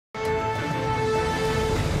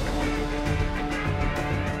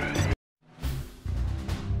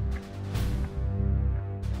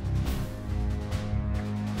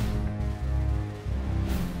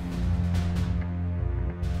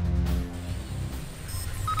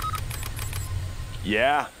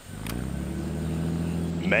Yeah.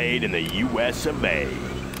 Made in the US of A.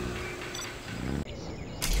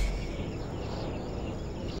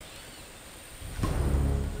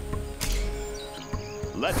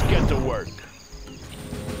 Let's get to work.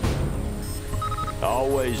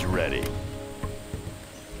 Always ready.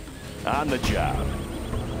 On the job.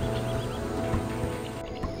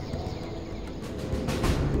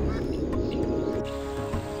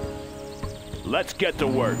 Let's get to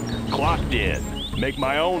work. Clocked in. Make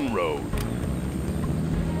my own road.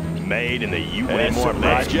 Made in the US more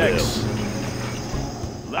projects.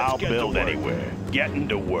 I'll build anywhere. Getting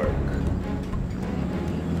to work.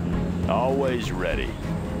 Always ready.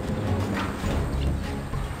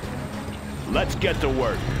 Let's get to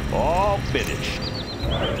work. All finished.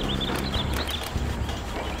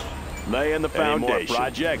 Laying the foundation. Any more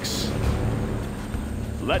projects?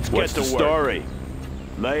 Let's get to work. What's the story?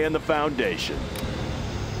 Laying the foundation.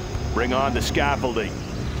 Bring on the scaffolding.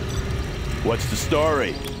 What's the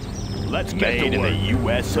story? Let's get to work. Made in the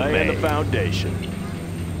US of A. Laying the foundation.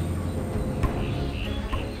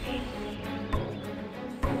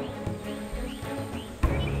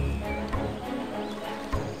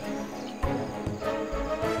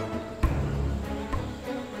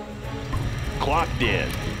 Clocked in.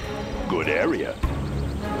 Good area.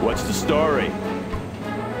 What's the story?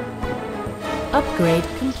 Upgrade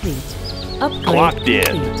complete. Upgrade Clocked complete.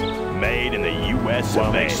 in. Made in the US of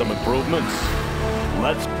A. Make some improvements.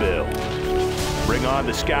 Let's build. Bring on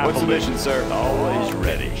the scaffolding. What's the mission, sir? Always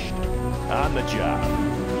ready. On the job.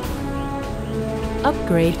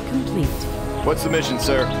 Upgrade complete. What's the mission,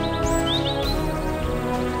 sir?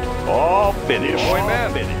 All finished. Point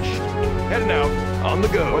man. Finished. Heading out. On the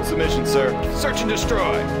go. What's the mission, sir? Search and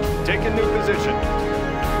destroy. Take a new position.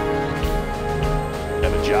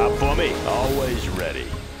 Have a job for me? Always ready.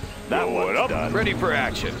 That one's done. Ready for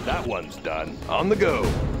action. That one's done. On the go.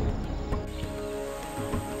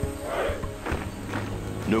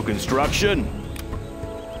 New construction.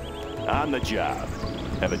 On the job.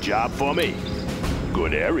 Have a job for me?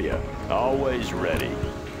 Good area. Always ready.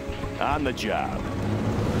 On the job.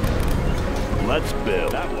 Let's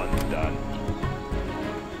build. That one's done.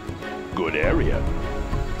 Good area.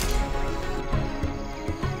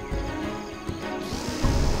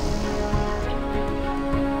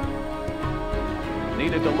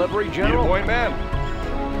 Need a delivery, General? Need a point man.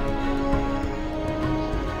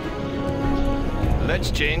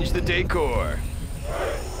 Let's change the decor.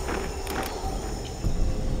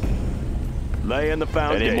 Laying the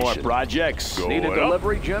foundation. Any more projects? Need a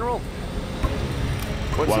delivery, General?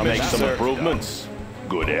 Want to make some improvements?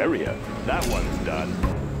 Good area. That one's done.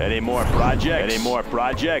 Any more projects? Any more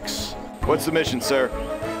projects? What's the mission, sir?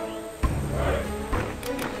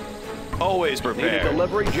 Always prepared. Need a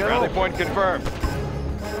delivery, General? Rally point confirmed.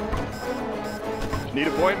 Need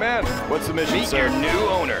a point man. What's the mission, sir? Meet your new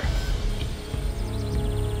owner.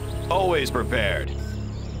 Always prepared.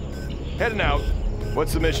 Heading out.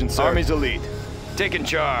 What's the mission, sir? Army's elite. Taking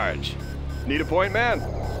charge. Need a point man.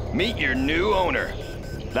 Meet your new owner.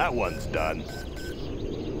 That one's done.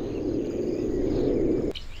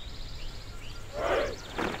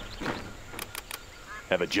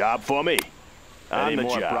 Have a job for me? Any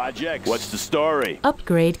more projects? What's the story?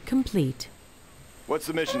 Upgrade complete. What's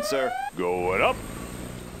the mission, sir? Going up.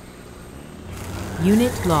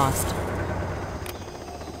 Unit lost.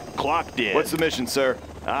 Clocked in. What's the mission, sir?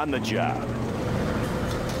 On the job.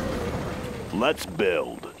 Let's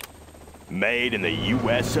build. Made in the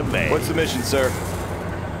US of A. What's the mission, sir?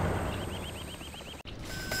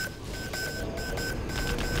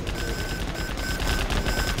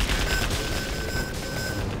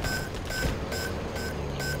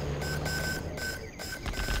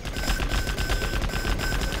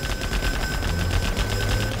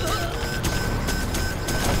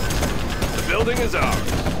 Building is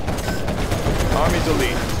ours. Army's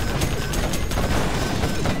elite.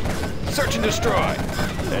 Search and destroy.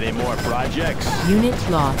 Any more projects? Unit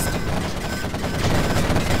lost.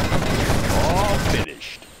 All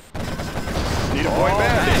finished. Need a point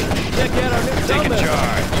man. Check out our new Taking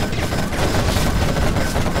charge.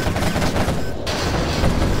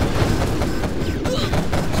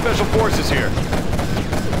 Special forces here.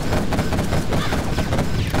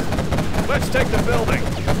 Let's take the building.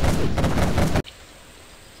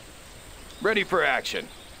 Ready for action.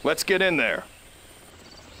 Let's get in there.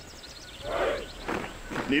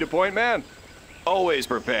 Need a point man? Always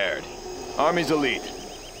prepared. Army's elite.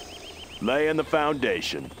 Laying the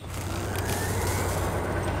foundation.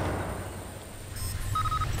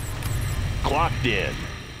 Clocked in.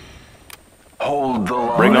 Hold the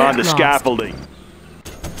line. Bring on the Lost. scaffolding.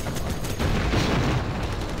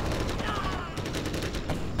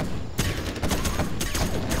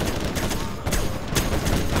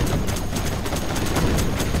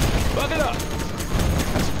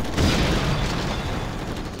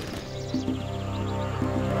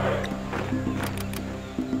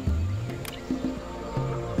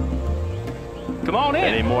 Come on in.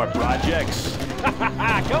 Any more projects? Come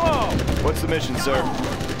on. What's the mission, sir?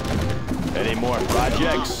 Any more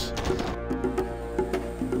projects?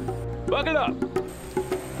 Buckle up.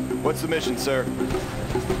 What's the mission, sir?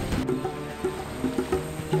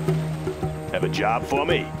 Have a job for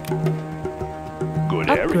me? Good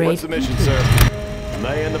Upgrade. area. What's the mission, sir?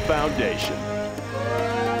 Laying the foundation.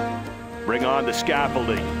 Bring on the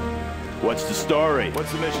scaffolding. What's the story?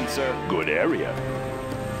 What's the mission, sir? Good area.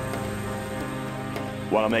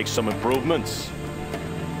 Want to make some improvements?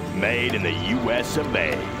 Made in the US of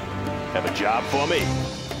A. Have a job for me?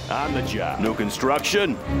 On the job. New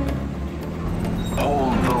construction?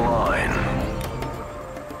 Hold the line.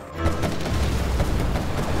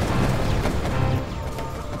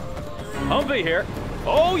 Humvee here.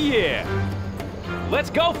 Oh, yeah. Let's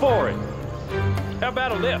go for it. How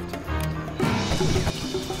about a lift?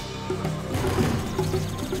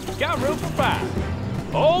 Got room for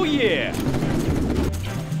 5. Oh, yeah.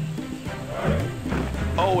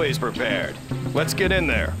 Always prepared. Let's get in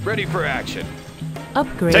there. Ready for action.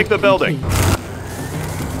 Upgrade. Take the building. complete.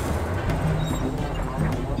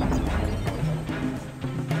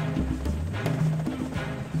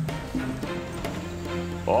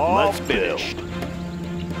 All finished.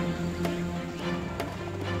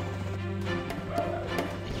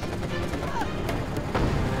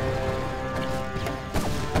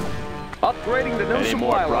 Upgrading the new Any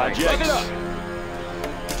more supply line. projects? Look it up.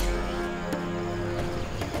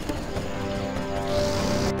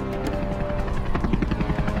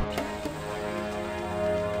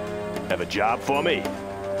 Have a job for me?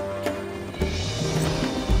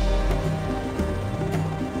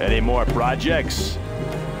 Any more projects?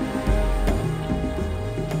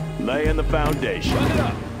 Laying the foundation. Look it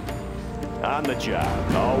up. On the job,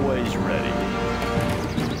 always ready.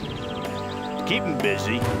 Keep 'em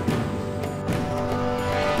busy.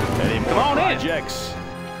 Any more Come on in. projects?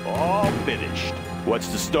 All finished. What's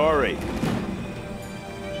the story?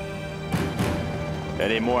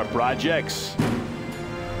 Any more projects?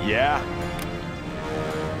 Yeah?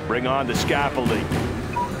 Bring on the scaffolding.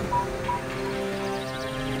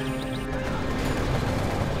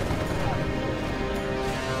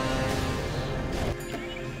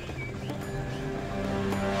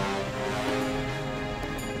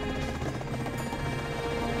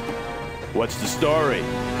 What's the story?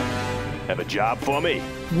 Have a job for me?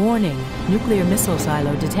 Warning. Nuclear missile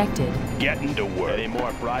silo detected. Getting to work. Any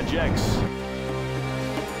more projects?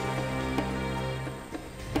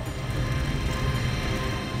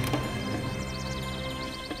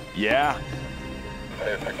 Yeah?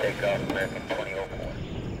 Clear for takeoff, American 2004.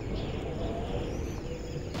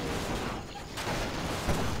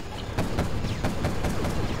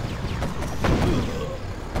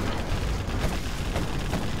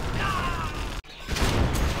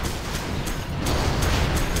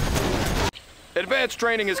 Advanced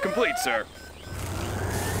training is complete, sir.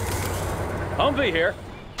 Humvee here.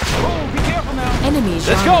 Oh, be careful now. Enemy Let's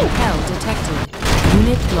Jean go. Hell detected.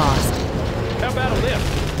 Unit lost. How about a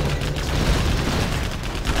lift?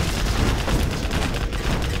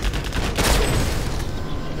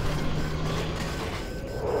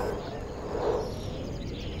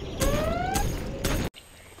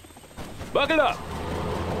 Buckle up.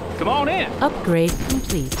 Come on in. Upgrade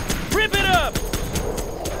complete. Rip it up.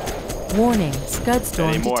 Warning. Scud storm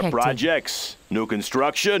Any more detected. projects? New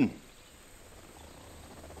construction?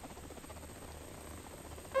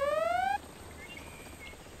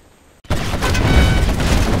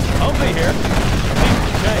 Humvee here.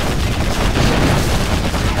 Okay.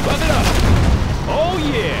 Buckle up.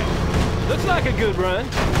 Oh, yeah. Looks like a good run.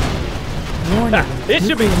 Warning. It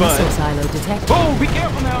should be Nuclear fun. missile silo detected. Oh, be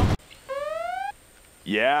careful now.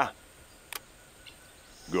 Yeah?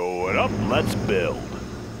 Going up, let's build.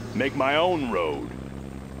 Make my own road.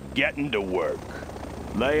 Getting to work.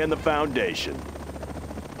 Laying the foundation.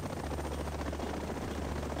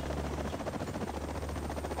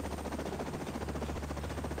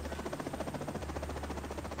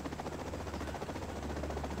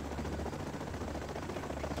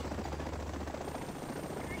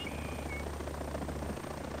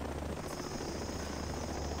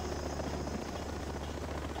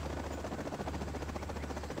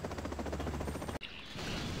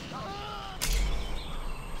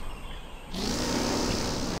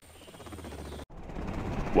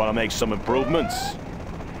 Want to make some improvements?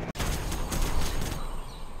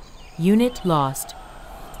 Unit lost.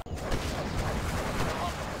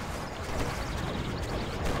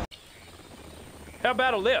 How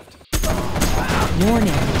about a lift?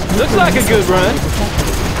 Warning. Looks Nuclear like a missile good run. silo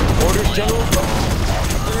detected. Orders, General.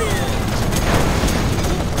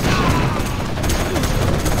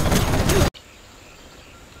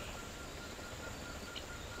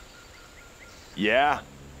 Yeah?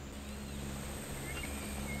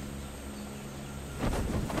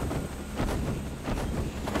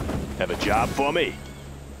 Have a job for me?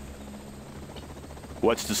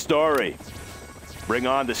 What's the story? Bring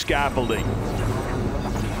on the scaffolding.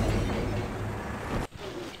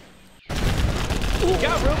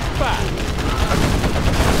 Got room for 5.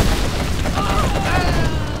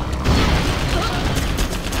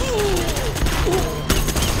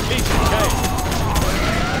 Piece of cake.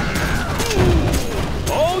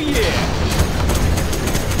 Oh yeah!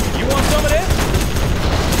 You want some of this?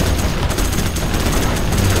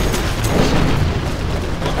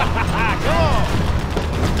 Come on!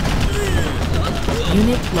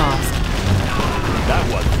 Unit lost. That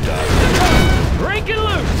wasn't done. Break it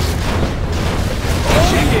loose!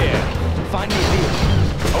 Oh yeah! Find me a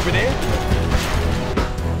vehicle. Over there?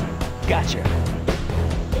 Gotcha.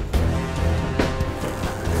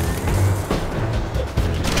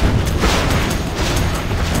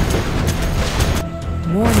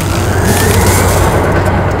 Warning.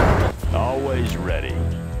 Always ready.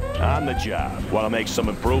 On the job. Want to make some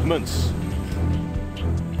improvements?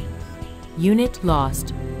 Unit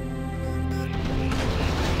lost.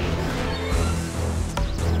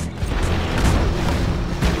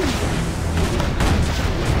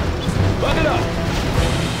 Buck it up!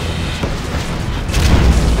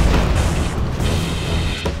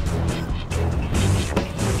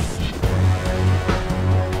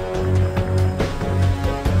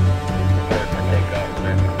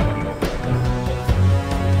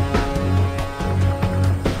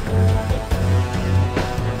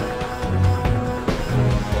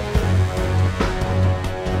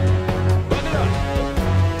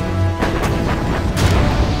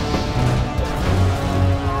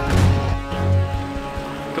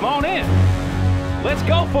 Come on in. Let's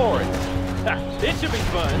go for it. It should be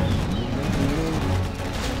fun.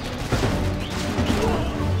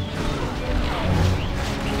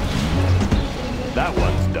 That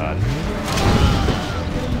one's done.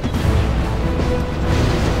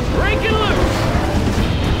 Break it loose.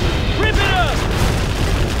 Rip it up.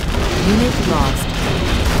 Unit lost.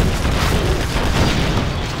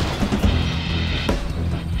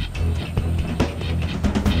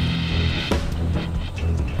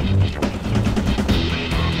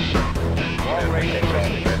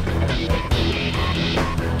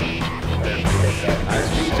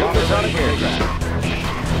 High-speed supersonic aircraft.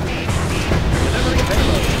 Delivering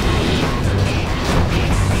payload.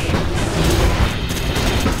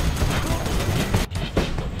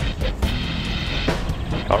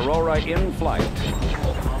 Aurora in flight.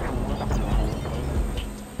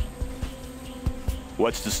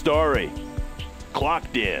 What's the story?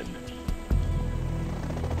 Clocked in.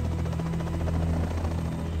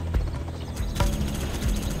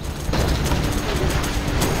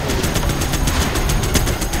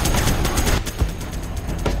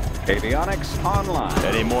 Avionics online.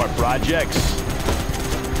 Any more projects?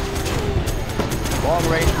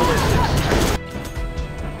 Long-range ballistics.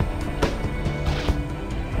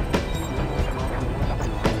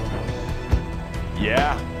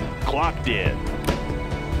 Yeah? Clocked in.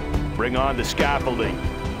 Bring on the scaffolding.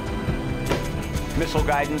 Missile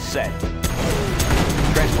guidance set.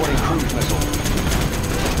 Transporting cruise missile.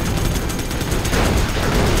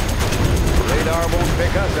 Radar won't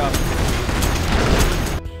pick us up.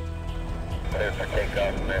 Clear for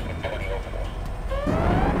takeoff, American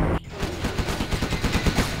 2004.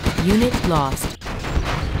 Unit lost.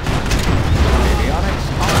 Avionics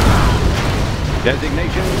online.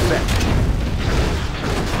 Designation set.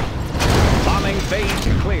 Bombing phase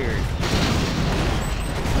cleared.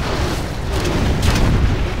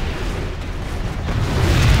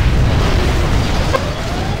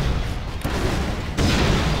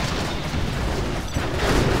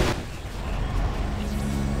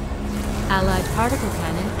 Allied particle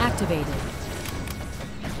cannon activated.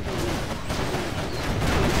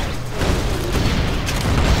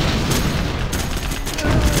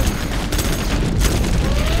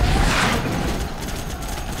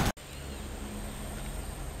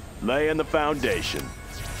 Laying the foundation.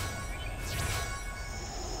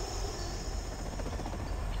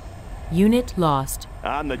 Unit lost.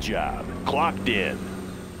 On the job. Clocked in.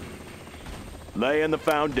 Laying the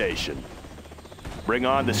foundation. Bring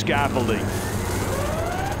on the scaffolding.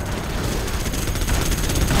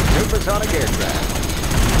 Supersonic aircraft.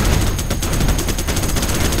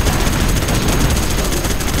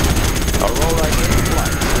 Aurora in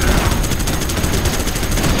flight.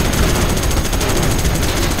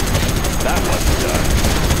 That one's done.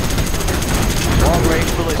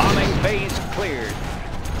 Long-range ballistics. Bombing phase cleared.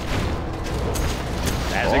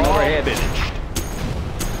 Passing All overhead. finished.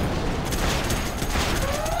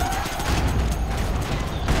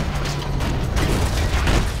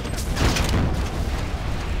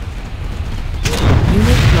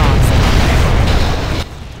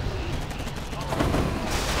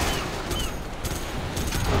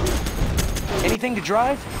 thing to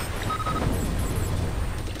drive?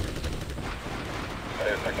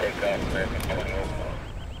 Clear for takeoff, American 20 over.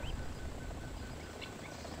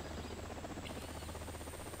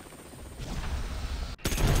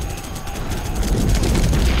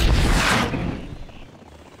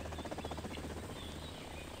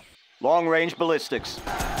 Long-range ballistics.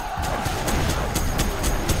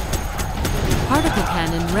 Particle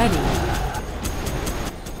cannon ready.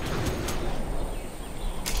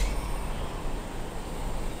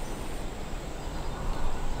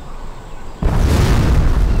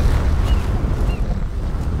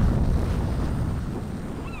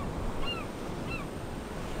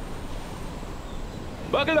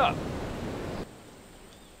 Buckle up.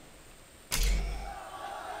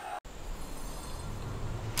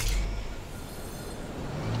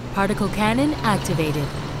 Particle cannon activated.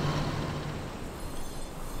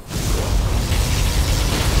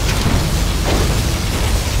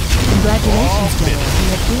 Congratulations, General. You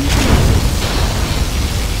have been promoted.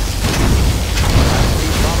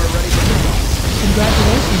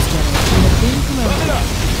 Congratulations, General. You have been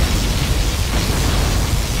promoted.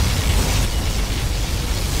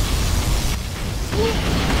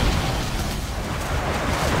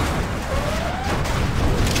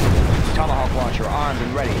 Tomahawk launcher armed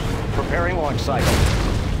and ready. Preparing launch cycle.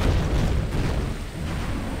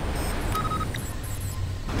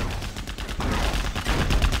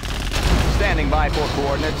 Standing by for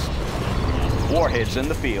coordinates. Warheads in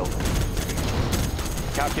the field.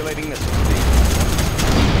 Calculating missile speed.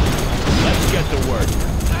 Let's get to work.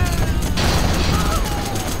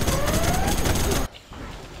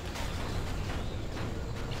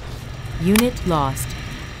 Unit lost.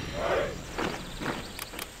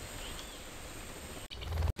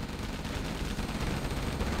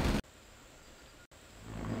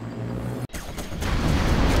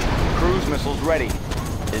 Cruise missiles ready.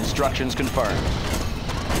 Instructions confirmed.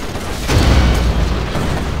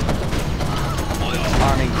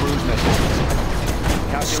 Arming cruise missiles.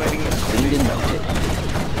 Calculating the speed and mounted.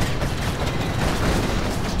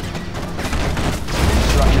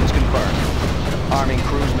 Instructions confirmed. Arming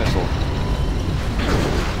cruise missile.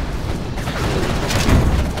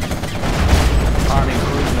 Arming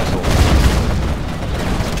cruise missile.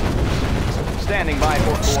 Standing by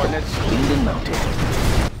for coordinates. Speed and mounted.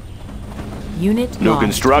 Unit New lost.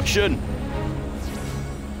 construction.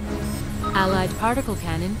 Allied particle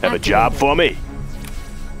cannon Have a activated. job for me.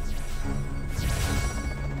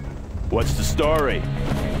 What's the story?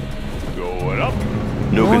 Going up.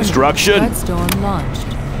 New Warning, construction. Red Storm launched.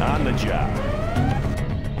 On the job.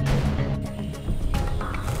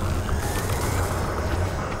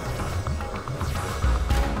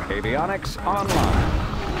 Avionics online.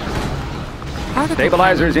 Particle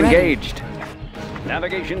Stabilizers cannon ready. engaged.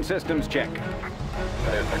 Navigation systems check.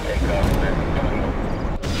 Clear for takeoff, American 20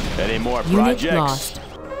 over. Any more Unit projects? lost.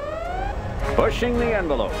 Pushing the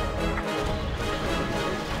envelope.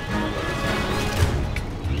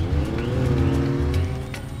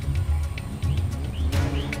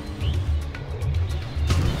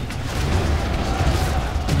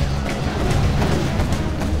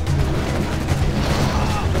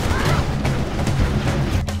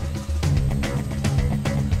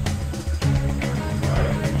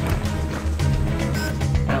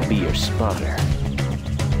 I'll be your spotter.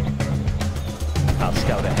 I'll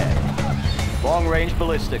scout ahead. Long-range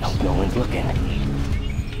ballistics. No one's looking.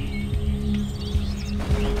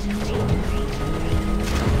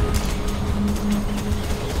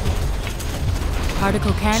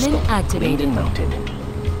 Particle cannon Cleaned activated. and mounted.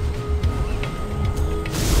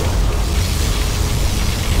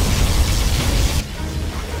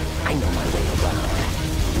 I know my way around.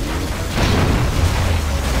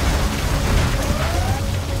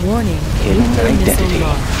 Warning. Hidden Nuclear missile identity.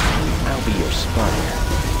 launched. I'll be your spotter.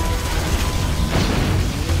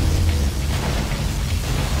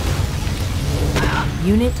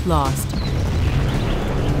 Unit lost.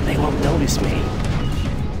 They won't notice me.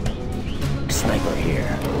 Sniper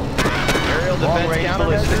here. Aerial defense Long-range countermeasures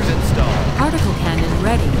ballistics. installed. Particle cannon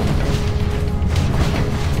ready.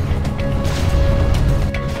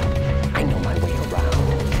 I know my way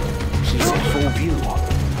around. He's in full view.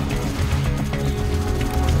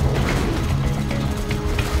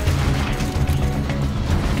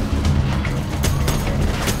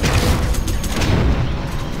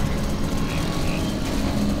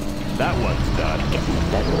 That one's done. Getting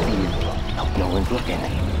a better view. Hope no one's looking.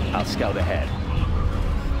 I'll scout ahead.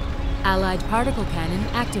 Allied particle cannon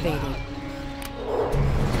activated.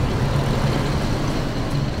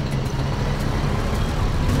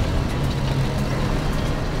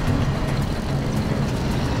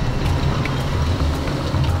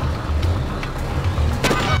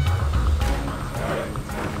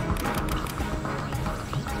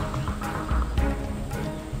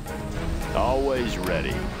 Always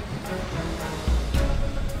ready.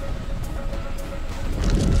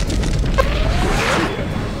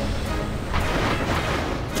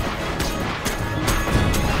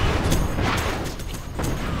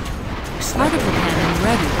 Particle cannon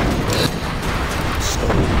ready.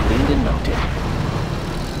 Stone cleaned and mounted.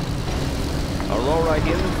 Aurora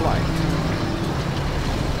in flight.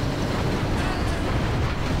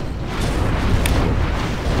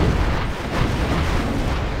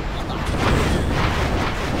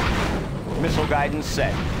 Missile guidance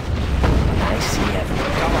set. I see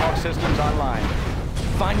everything. Tomahawk systems online.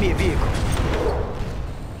 Find me a vehicle.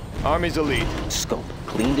 Army's elite. Scope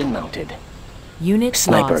cleaned and mounted. Unit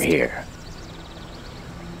Sniper lost. here.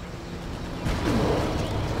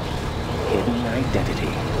 Hidden identity.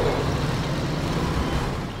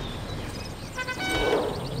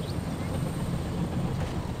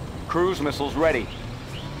 Cruise missiles ready.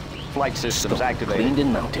 Flight systems Scope activated. cleaned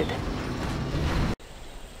and mounted.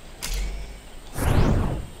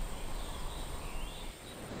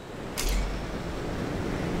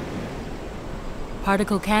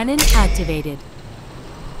 Particle cannon activated.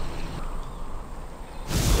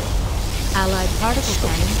 Allied particle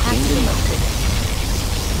cannon Cleaned and activated. mounted.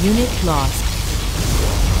 Unit lost.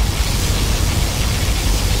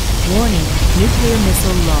 Warning, nuclear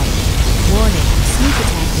missile launched. Warning, sneak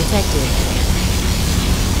attack detected.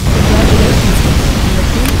 Congratulations, you have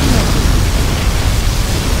been connected.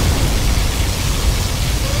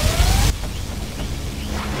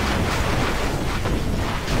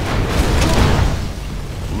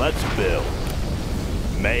 Let's build.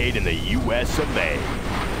 Made in the US of A.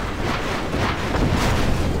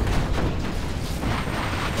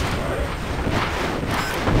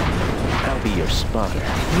 I'll be your spotter.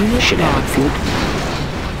 Unit Should have lost. food.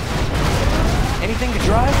 Anything to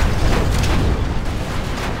drive?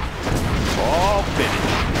 All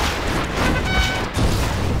finished.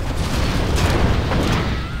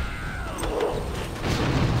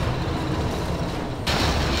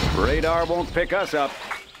 Radar won't pick us up.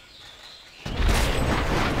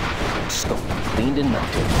 Scope cleaned and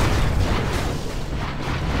mounted.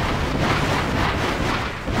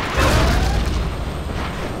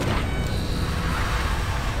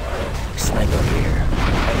 Sniper here.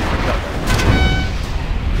 Heading for cover.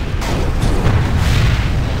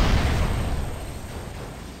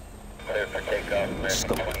 Clear for takeoff, man.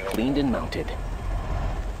 Scope cleaned and mounted.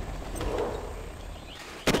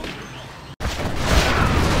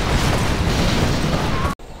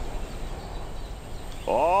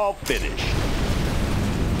 All finished.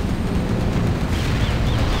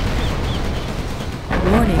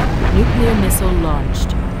 Warning, nuclear missile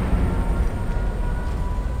launched.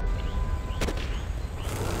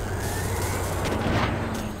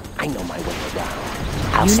 I know my way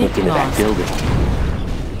around. I'll Unit sneak into that lost. building.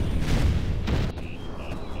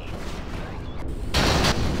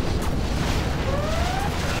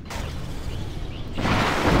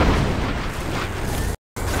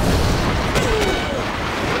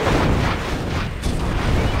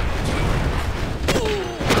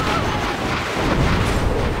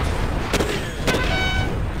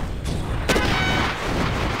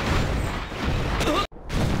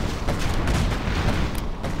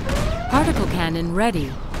 Particle cannon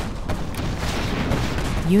ready.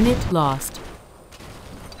 Unit lost.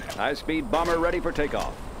 High-speed bomber ready for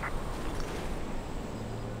takeoff.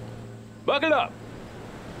 Buckle up.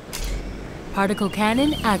 Particle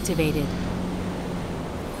cannon activated.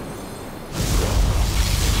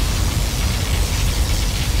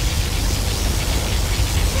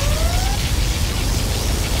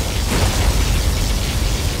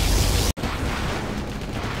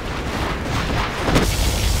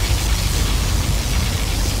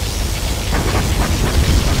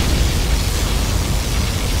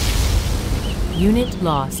 Unit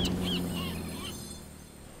lost.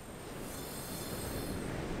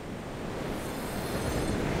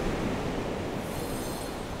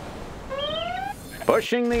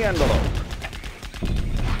 Pushing the envelope.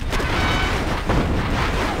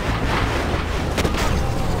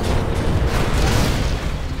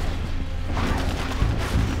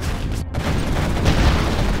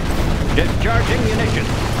 Discharging munitions.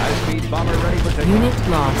 High-speed bomber ready for takeoff. Unit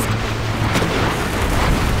lost.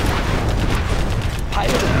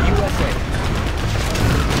 Pilot of the USA.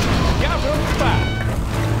 Scout room back.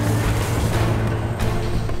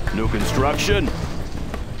 New construction.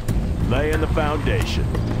 Laying the foundation.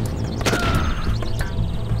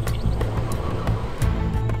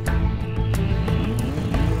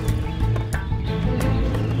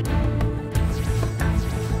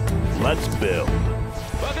 Let's build.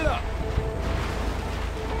 Buckle up.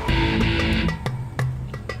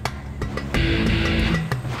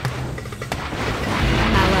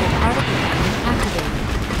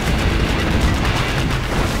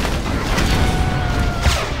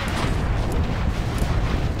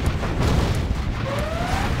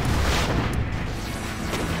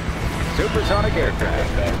 supersonic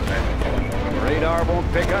aircraft. Radar won't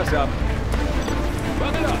pick us up.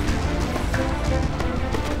 Run it up.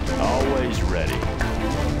 Always ready.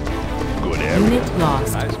 Good area. Unit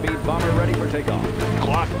lost. High-speed bomber ready for takeoff.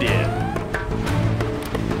 Clocked in.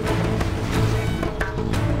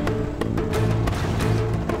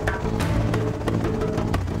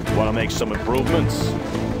 Want to make some improvements?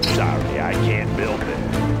 Sorry, I can't build it.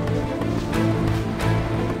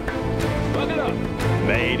 Run it up.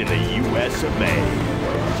 Made in the U.S. of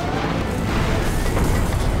A.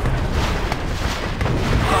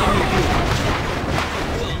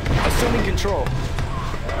 Assuming control.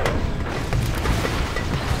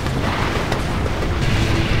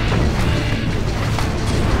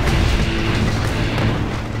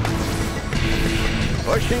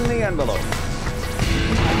 Pushing the envelope.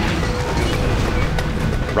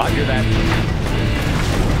 Roger that.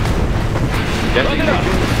 Destination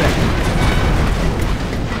set.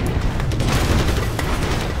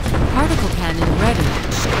 Particle cannon ready.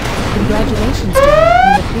 Congratulations, John.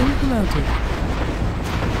 You have been promoted.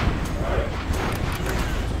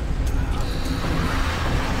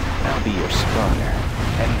 I'll be your spawner.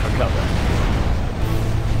 Heading for cover.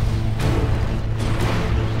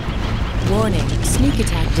 Warning, sneak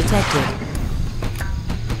attack detected.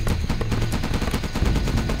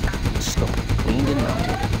 Scope cleaned and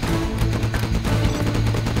mounted.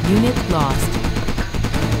 Unit lost.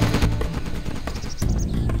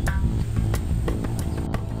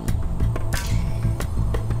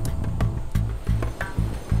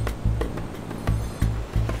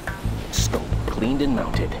 Scope cleaned and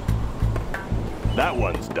mounted. That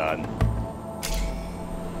one's done.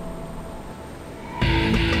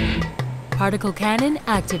 Particle cannon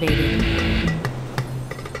activated.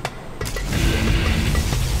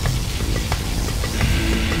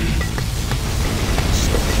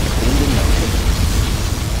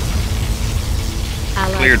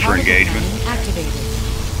 Allied Cleared for particle engagement. cannon activated.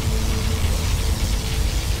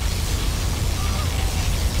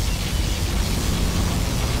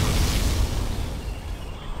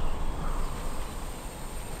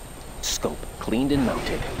 Scope cleaned and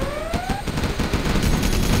mounted.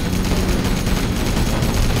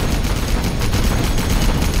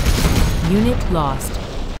 Unit lost.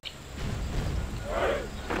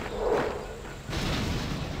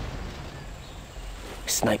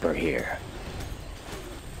 Sniper here.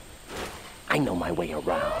 I know my way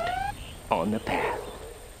around. On the path.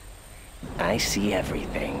 I see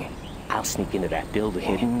everything. I'll sneak into that build with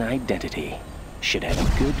hidden identity. Should have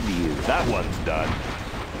a good view. That one's done.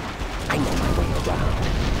 I know my way around.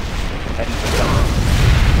 Heading for cover.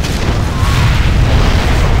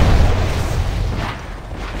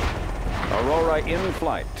 Aurora in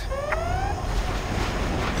flight.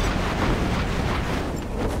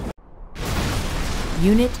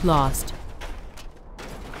 Unit lost.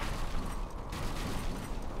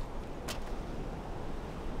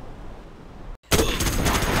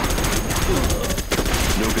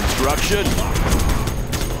 New construction.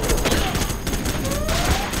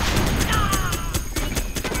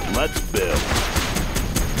 Let's build.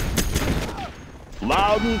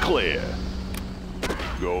 Loud and clear.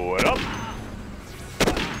 Going up.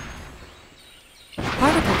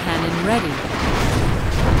 Particle cannon ready.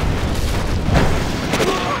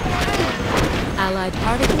 Allied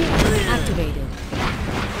particle cannon activated.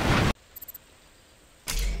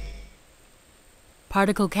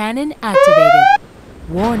 Particle cannon activated.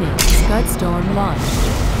 Warning, Scud Storm launched.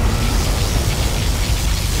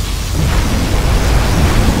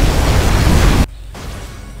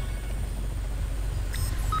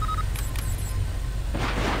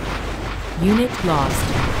 Unit lost.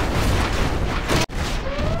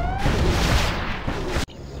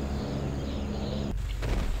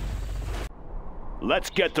 Let's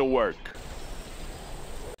get to work.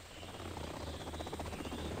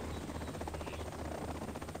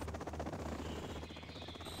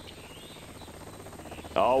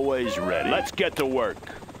 Always ready. Let's get to work.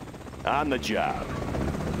 On the job.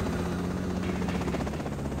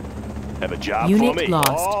 Have a job Unit for me?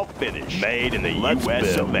 lost. All finished. Made in the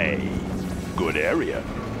U.S. of A. Good area.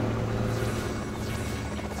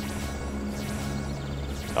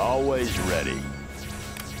 Always ready.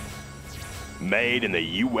 Made in the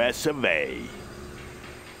U.S. of A.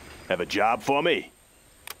 Have a job for me?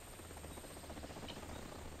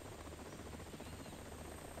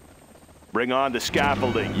 Bring on the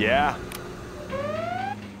scaffolding, yeah?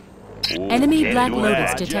 Ooh, Enemy can't Black do Lotus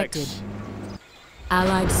that. detected.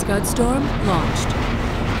 Allied Scud Storm launched.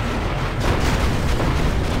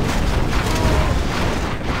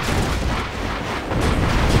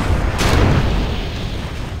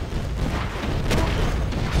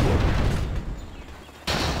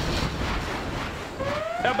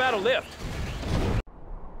 lift.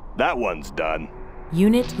 That one's done.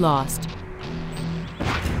 Unit lost.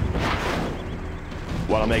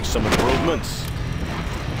 Want to make some improvements?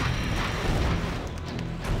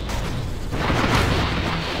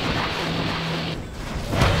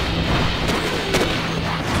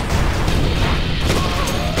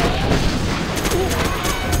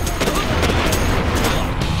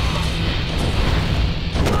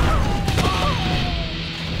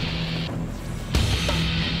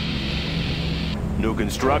 New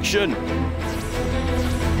construction.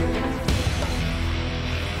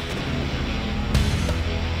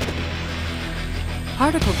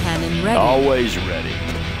 Particle cannon ready. Always ready.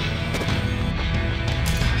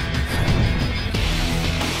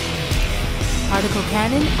 Particle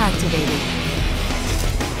cannon activated.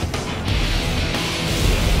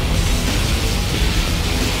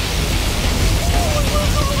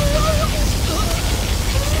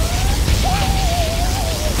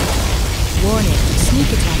 Warning, sneak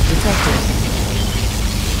attack detected.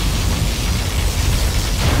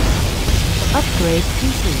 Upgrade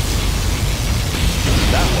complete.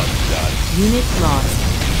 That one's done. Unit lost.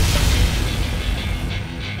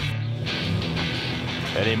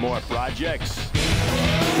 Any more projects?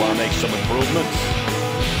 Want to make some improvements?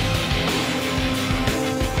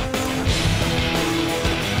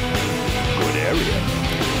 Good area.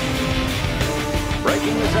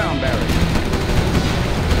 Breaking the sound barrier.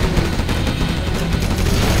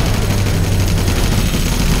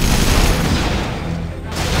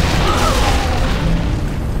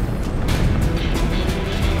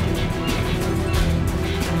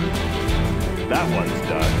 That one's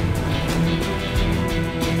done.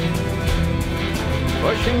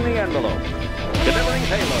 Pushing the envelope. Delivering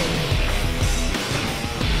payload.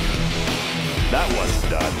 That one's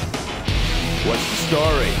done. What's the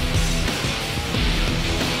story?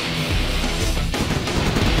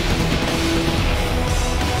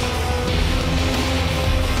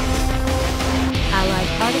 Allied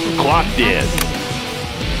particle Clocked cannon in. activated.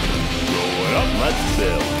 Going up, let's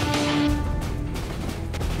build.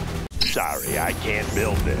 Sorry, I can't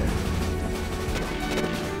build there.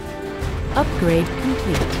 Upgrade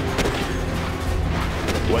complete.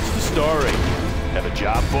 What's the story? Have a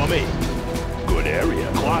job for me? Good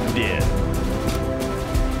area. Clocked in.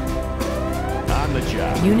 On the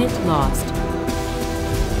job. Unit lost.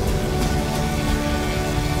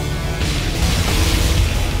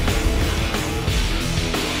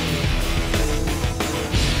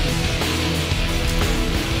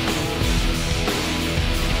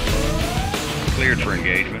 Cleared for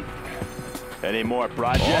engagement. Any more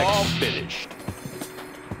projects? All finished.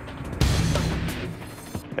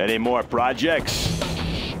 Any more projects?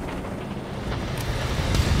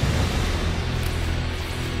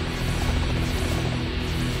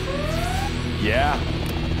 Yeah.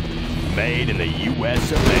 Made in the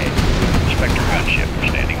US of A. Spectre gunship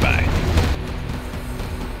standing by.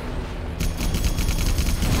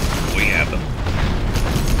 We have them.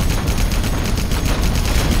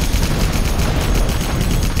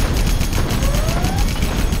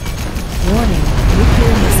 Warning,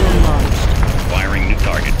 nuclear missile launched. Firing new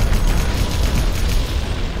target.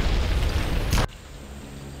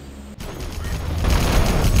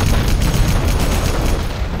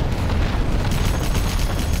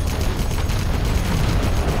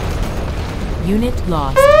 Unit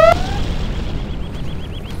lost.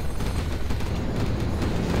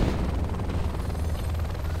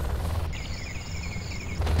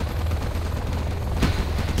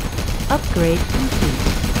 Upgrade complete.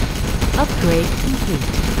 Upgrade complete.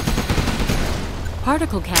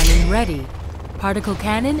 Particle cannon ready. Particle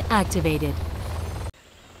cannon activated.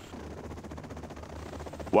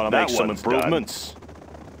 Want to make some improvements?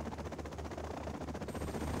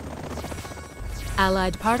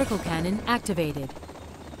 Allied particle cannon activated.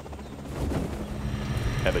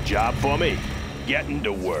 Have a job for me? Getting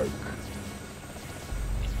to work.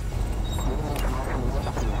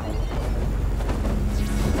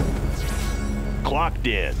 Clocked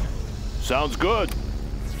in. Sounds good.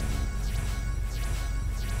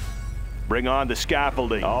 Bring on the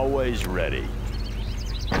scaffolding. Always ready.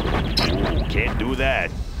 Ooh, can't do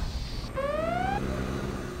that.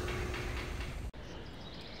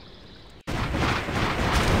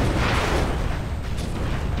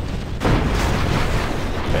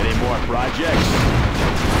 Any more projects?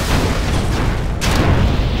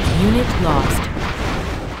 Unit lost.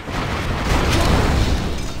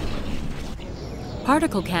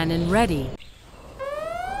 Particle cannon ready.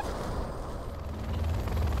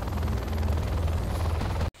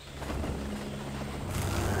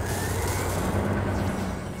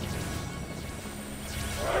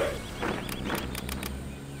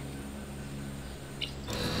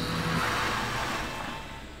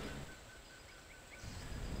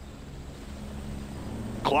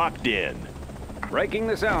 Clocked in. Breaking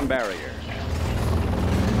the sound barrier.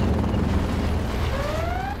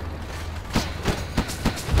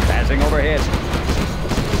 Passing overhead.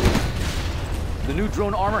 The new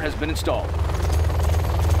drone armor has been installed.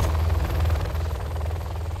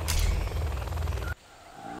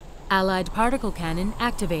 Allied particle cannon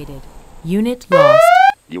activated. Unit lost.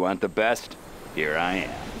 You want the best? Here I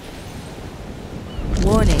am.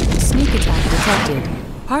 Warning, sneak attack detected.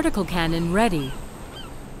 Particle cannon ready.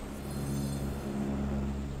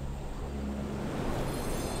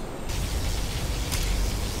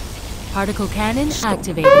 Particle cannon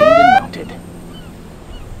activated. Cleaned and mounted.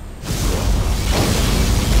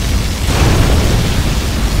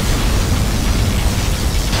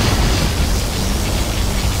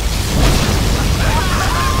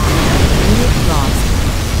 Unit lost.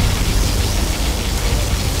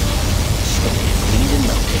 Cleaned and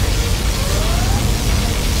mounted.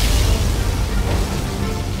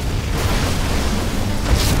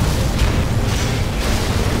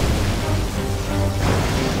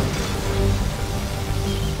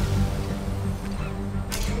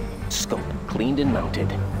 Scope cleaned and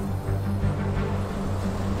mounted.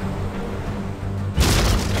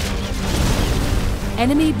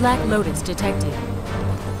 Enemy Black Lotus detected.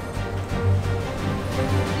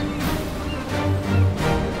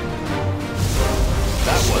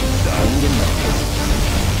 That one's done. Cleaned and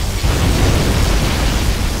mounted.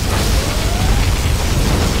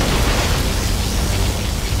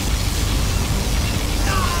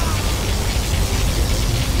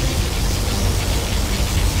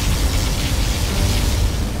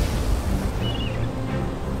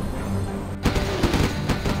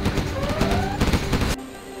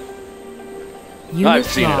 Unit I've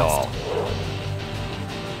seen it lost. all.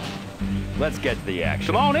 Let's get to the action.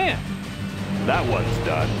 Come on in. That one's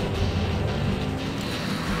done.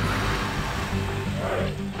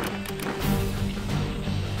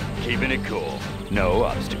 Keeping it cool. No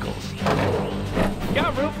obstacles.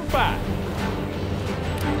 Got room for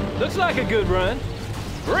 5. Looks like a good run.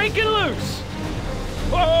 Breaking loose.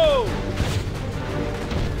 Whoa!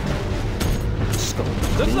 Scope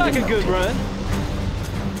Looks cleaned like a and good mounted. run.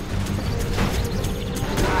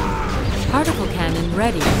 Particle cannon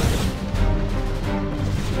ready.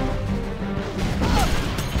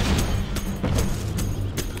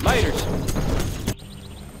 Laters.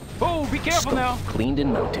 Oh, be careful now. Scope cleaned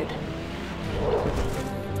and mounted.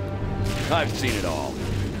 I've seen it all.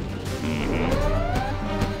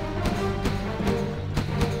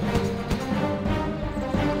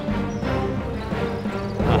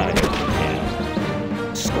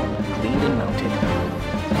 Scope cleaned and mounted.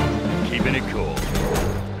 Keeping it cool.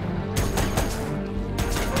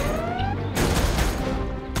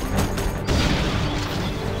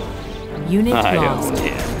 Unit I lost. own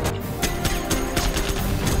him.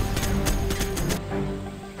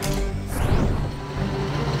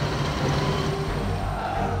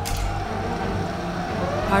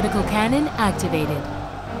 Particle cannon activated.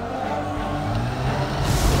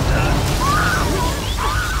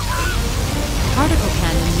 Particle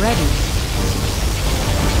cannon ready.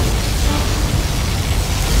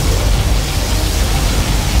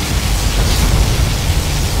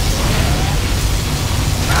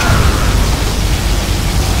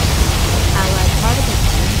 Allied particle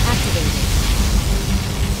cannon activated.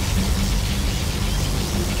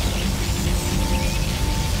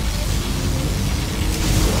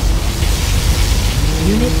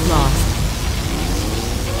 Unit lost.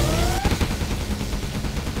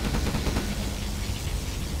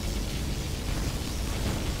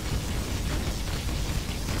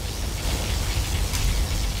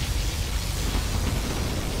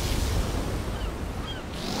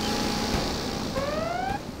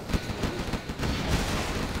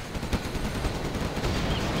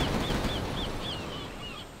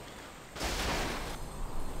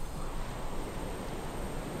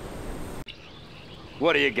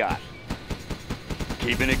 What do you got?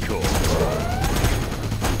 Keeping it cool.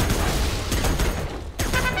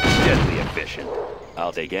 Deadly efficient.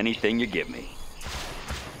 I'll take anything you give me.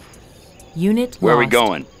 Unit Where are we lost.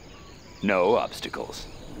 going? No obstacles.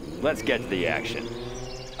 Let's get to the action.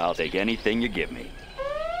 I'll take anything you give me.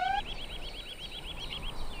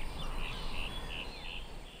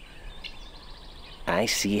 I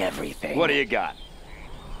see everything. What do you got?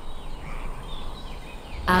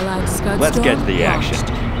 Allied Scud Let's Storm get to the lost. action.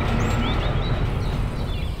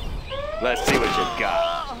 Let's see what you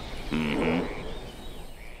got.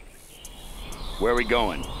 Where are we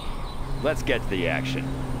going? Let's get to the action.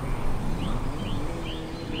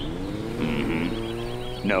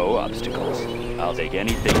 No obstacles. I'll take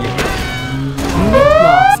anything you give me. Unit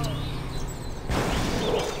lost.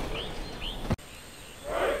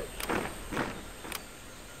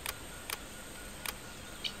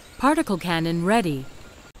 Particle cannon ready.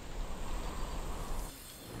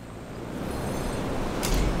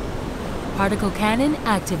 Particle cannon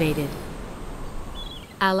activated.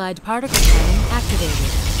 Allied particle cannon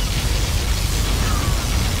activated.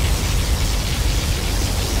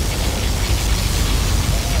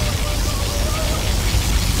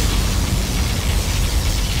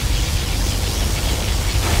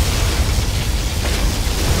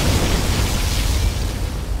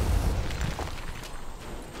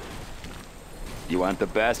 You want the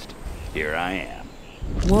best? Here I am.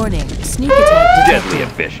 Warning, sneak attack detected. Deadly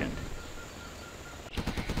efficient.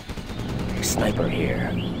 Sniper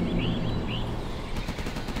here.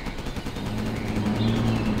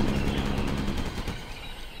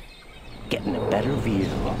 Getting a better view.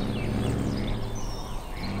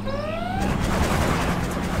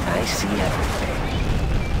 I see everything.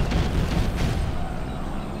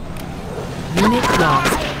 Unit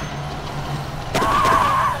lost.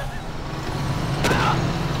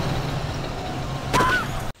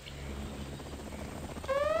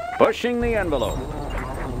 Pushing the envelope.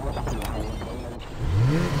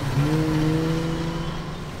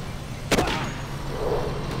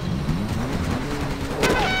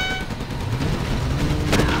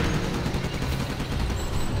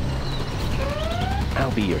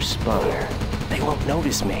 I'll be your spotter. They won't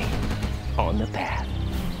notice me. On the path.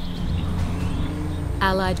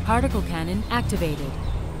 Allied particle cannon activated.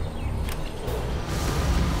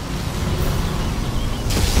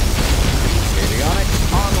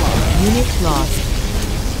 Avionics online. Unit lost.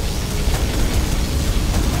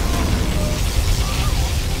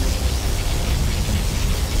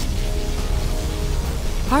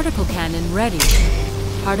 Particle cannon ready.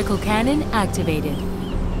 Particle cannon activated.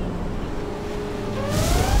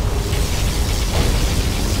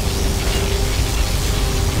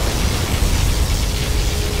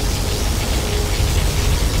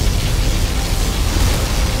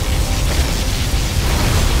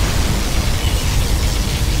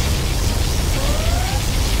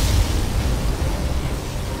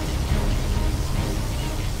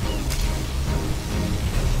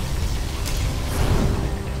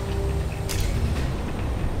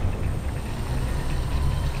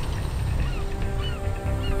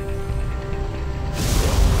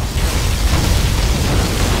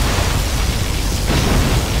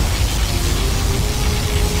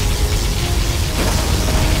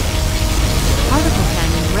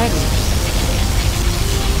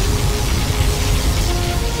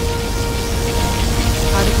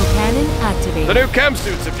 The new chem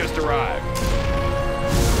suits have just arrived.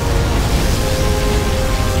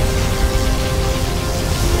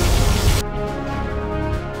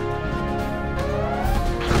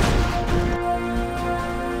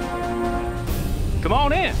 Come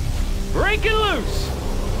on in. Break it loose.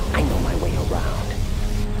 I know my way around.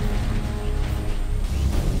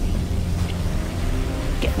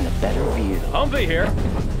 Getting a better view. Humvee here.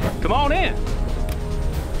 Come on in.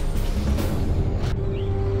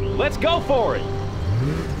 Let's go for it.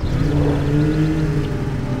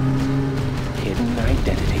 Hidden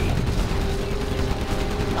identity.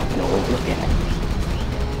 Hope no one's looking.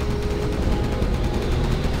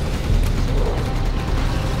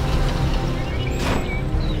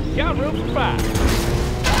 Got room for 5.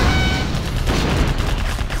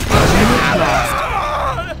 Unit lost.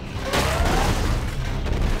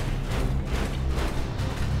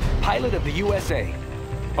 Pilot of the USA.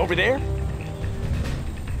 Over there?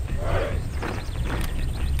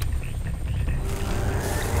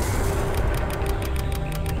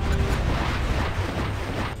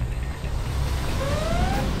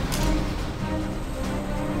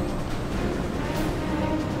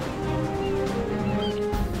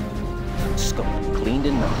 Scope cleaned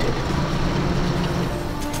and mounted.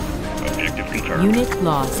 Objective confirmed. Unit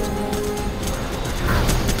lost.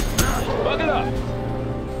 Bug it up.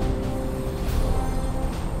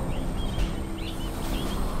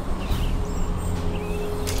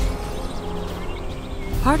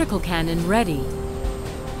 Particle cannon ready.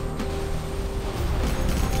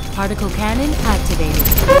 Particle cannon activated.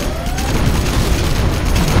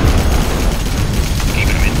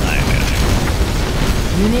 Keeping them in line, guys.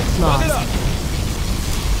 Unit Bug it lost. up.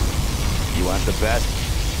 You want the best?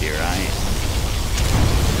 Here I am.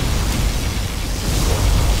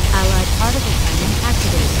 Allied particle cannon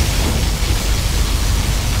activated.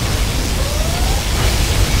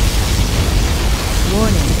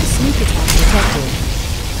 Warning, sneak attack detected.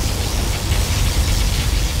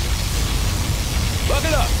 Bug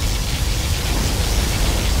it up.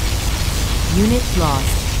 Unit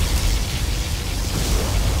lost.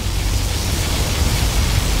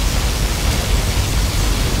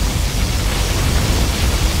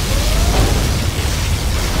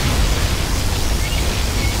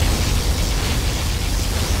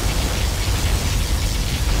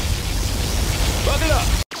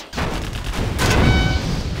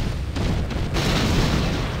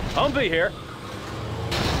 Humvee here.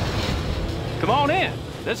 Come on in.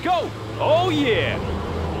 Let's go. Oh, yeah.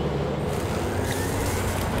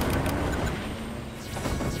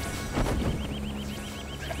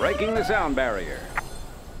 Breaking the sound barrier.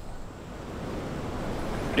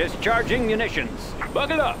 Discharging munitions.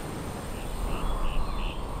 Buckle up.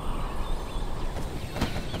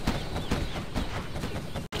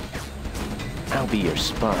 I'll be your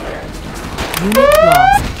spotter. Unit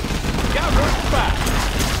lost. Got room for five.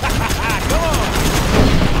 Come on.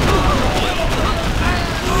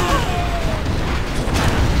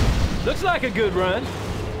 Looks like a good run.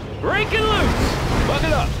 Breaking loose.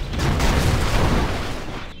 Buckle up.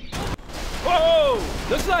 Whoa!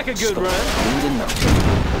 Looks like a good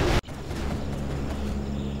run.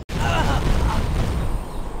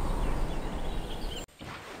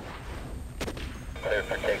 Clear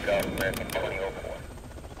for takeoff, man. 2004.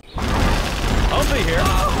 Humvee here.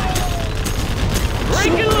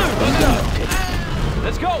 Breaking loose. Buckle up.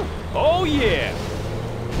 Let's go. Oh, yeah.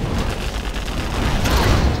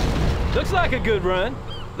 Looks like a good run.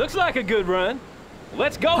 Looks like a good run.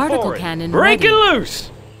 Let's go Particle for it. cannon Breaking ready.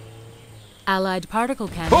 loose. Allied particle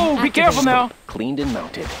cannon Oh, be careful now. Cleaned and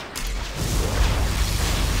mounted.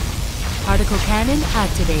 Particle cannon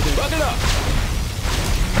activated. Buckle up.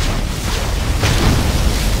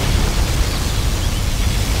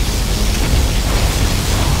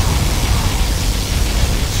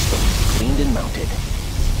 Cleaned and mounted.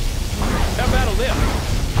 How about a lift?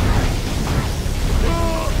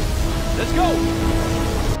 Let's go.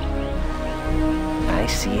 I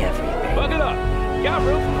see everything. Buckle up. Got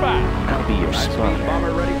room for five. I'll be your spotter.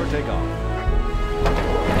 Bomber ready for takeoff.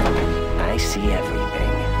 I see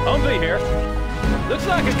everything. Humvee here. Looks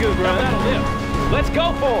like a good run. How about a lift? Let's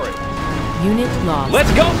go for it. Unit lost.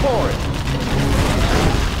 Let's go for it.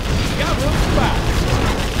 Got room for five.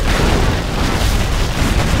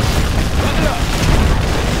 Buckle up.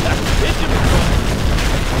 It should be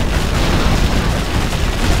fun.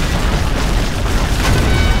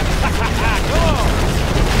 Come on.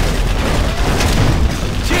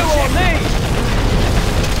 Chill on me.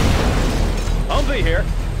 Humvee here.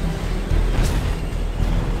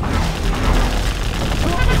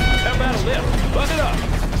 How about a lift? Buckle up.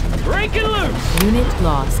 Breaking loose. Unit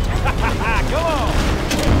lost. Come on.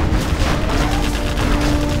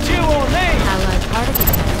 Chill on me. Allied particle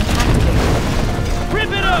cannon activated.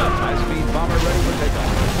 Rip it up. High-speed bomber ready for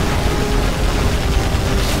takeoff.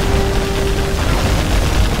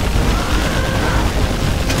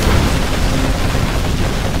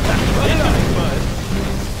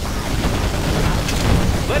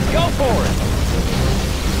 Let's go for it.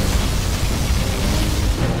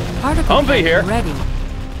 Particle Humvee cannon here. ready.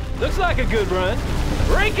 Looks like a good run.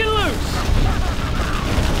 Breaking loose.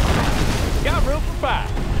 Got room for five.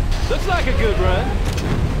 Looks like a good run.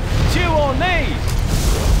 Chew on these.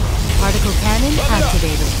 Particle cannon Buckle up.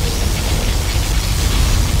 activated.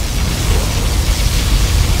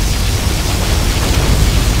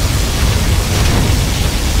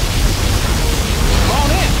 Come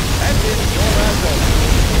on in. That's it. Go right there.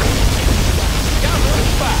 Got room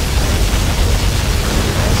for five.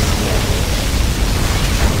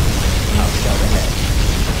 I'll scout ahead.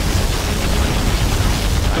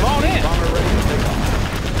 Come on in. Bomber ready to take off.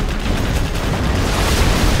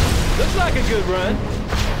 Looks like a good run.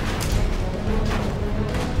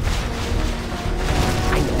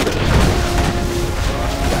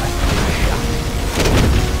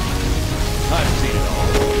 I've seen it all.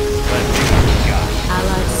 Let's see what we got.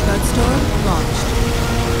 Allied Scud Storm launched.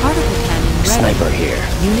 Particle cannon ready. Sniper here.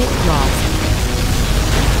 Unit lost.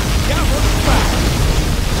 Got room for five.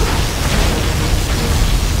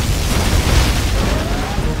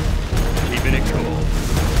 Keeping it cool.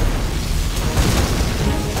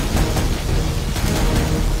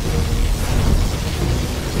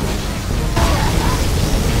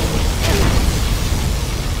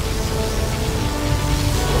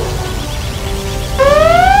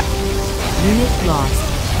 Unit lost.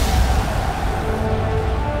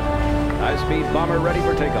 High-speed bomber ready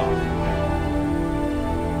for takeoff.